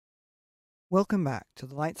Welcome back to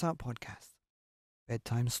the Lights Out podcast,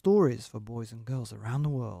 bedtime stories for boys and girls around the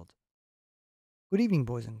world. Good evening,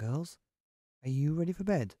 boys and girls. Are you ready for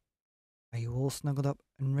bed? Are you all snuggled up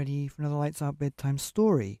and ready for another Lights Out bedtime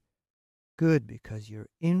story? Good, because you're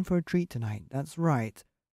in for a treat tonight. That's right,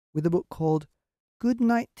 with a book called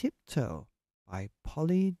Goodnight Tiptoe by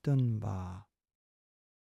Polly Dunbar.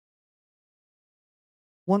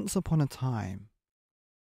 Once upon a time,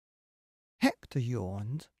 Hector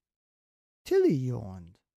yawned. Tilly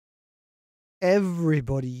yawned.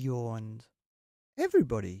 Everybody yawned.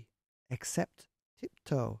 Everybody except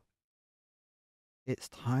Tiptoe. "It's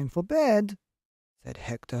time for bed," said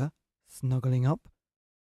Hector, snuggling up.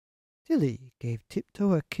 Tilly gave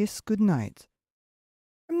Tiptoe a kiss goodnight.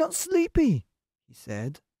 "I'm not sleepy," he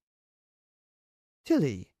said.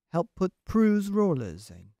 Tilly helped put Prue's rollers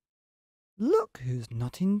in. "Look who's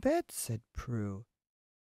not in bed," said Prue.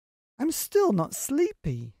 "I'm still not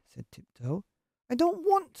sleepy," said Tiptoe. "I don't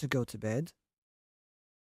want to go to bed."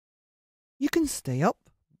 "You can stay up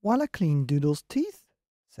while I clean Doodle's teeth,"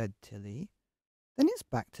 said Tilly. "Then it's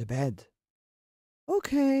back to bed."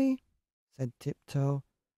 "Okay," said Tiptoe,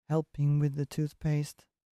 helping with the toothpaste.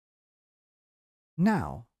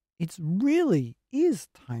 "Now it really is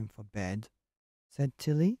time for bed," said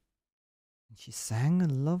Tilly, and she sang a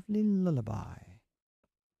lovely lullaby.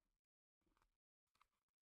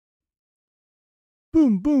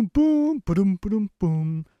 Boom, boom, boom, ba-dum, ba-dum,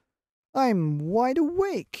 boom. I'm wide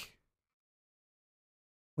awake.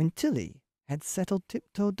 When Tilly had settled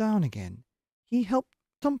Tiptoe down again, he helped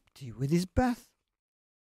Tumpty with his bath.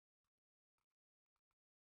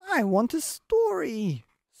 "I want a story,"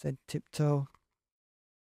 said Tiptoe.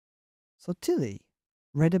 So Tilly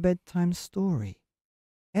read a bedtime story.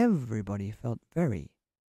 Everybody felt very,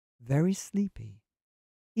 very sleepy.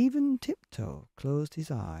 Even Tiptoe closed his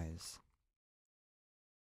eyes.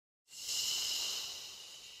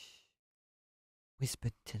 "Shh,"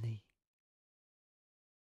 whispered Tilly.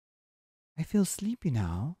 "I feel sleepy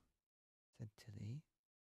now," said Tilly.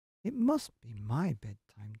 "It must be my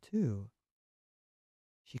bedtime too."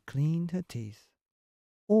 She cleaned her teeth,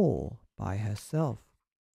 all by herself.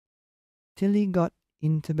 Tilly got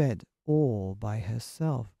into bed all by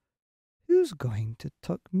herself. "Who's going to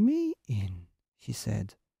tuck me in?" she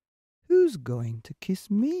said. "Who's going to kiss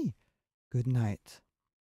me good night?"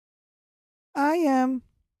 "I am,"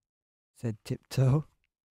 said Tiptoe.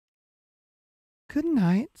 "Good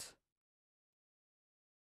night."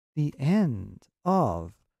 The end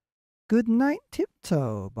of Goodnight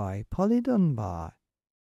Tiptoe by Polly Dunbar,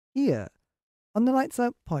 here on the Lights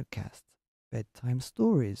Out podcast, bedtime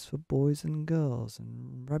stories for boys and girls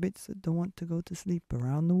and rabbits that don't want to go to sleep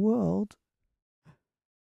around the world.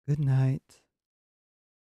 Good night.